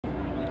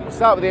We'll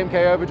start with the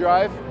MK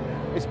Overdrive.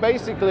 It's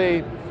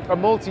basically a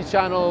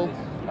multi-channel,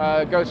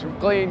 goes from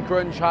clean,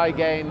 crunch, high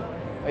gain.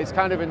 It's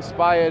kind of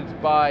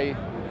inspired by,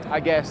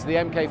 I guess, the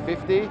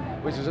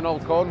MK50, which is an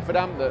old Cornford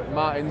amp that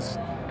Martin's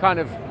kind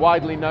of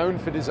widely known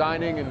for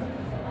designing and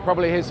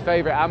probably his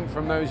favorite amp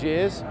from those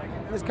years.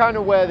 It's kind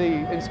of where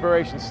the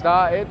inspiration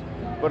started,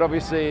 but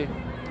obviously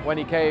when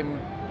he came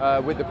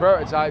with the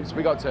prototypes,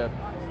 we got to,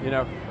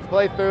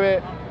 play through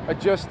it,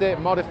 adjust it,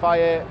 modify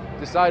it,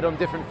 decide on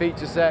different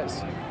feature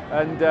sets,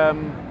 and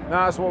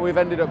that's what we've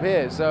ended up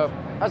here. So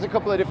it has a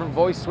couple of different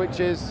voice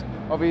switches.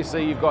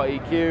 Obviously you've got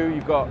EQ,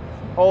 you've got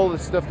all the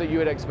stuff that you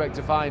would expect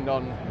to find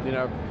on,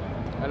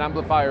 an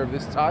amplifier of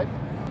this type.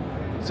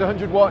 It's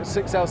 100 watts,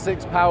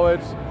 6L6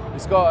 powered.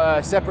 It's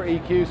got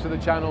separate EQs for the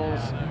channels,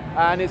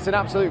 and it's an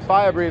absolute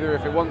fire breather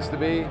if it wants to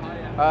be.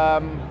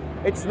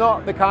 It's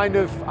not the kind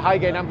of high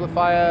gain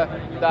amplifier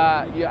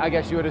that I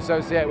guess you would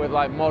associate with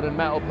like modern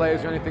metal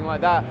players or anything like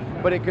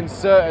that, but it can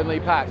certainly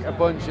pack a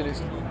punch, and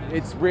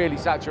it's really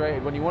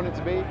saturated when you want it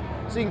to be.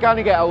 So you can kind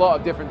of get a lot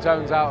of different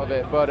tones out of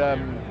it, but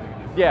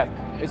yeah,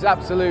 it's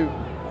absolute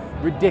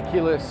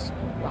ridiculous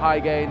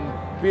high gain,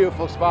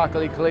 beautiful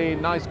sparkly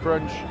clean, nice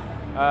crunch,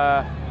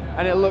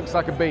 and it looks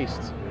like a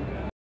beast.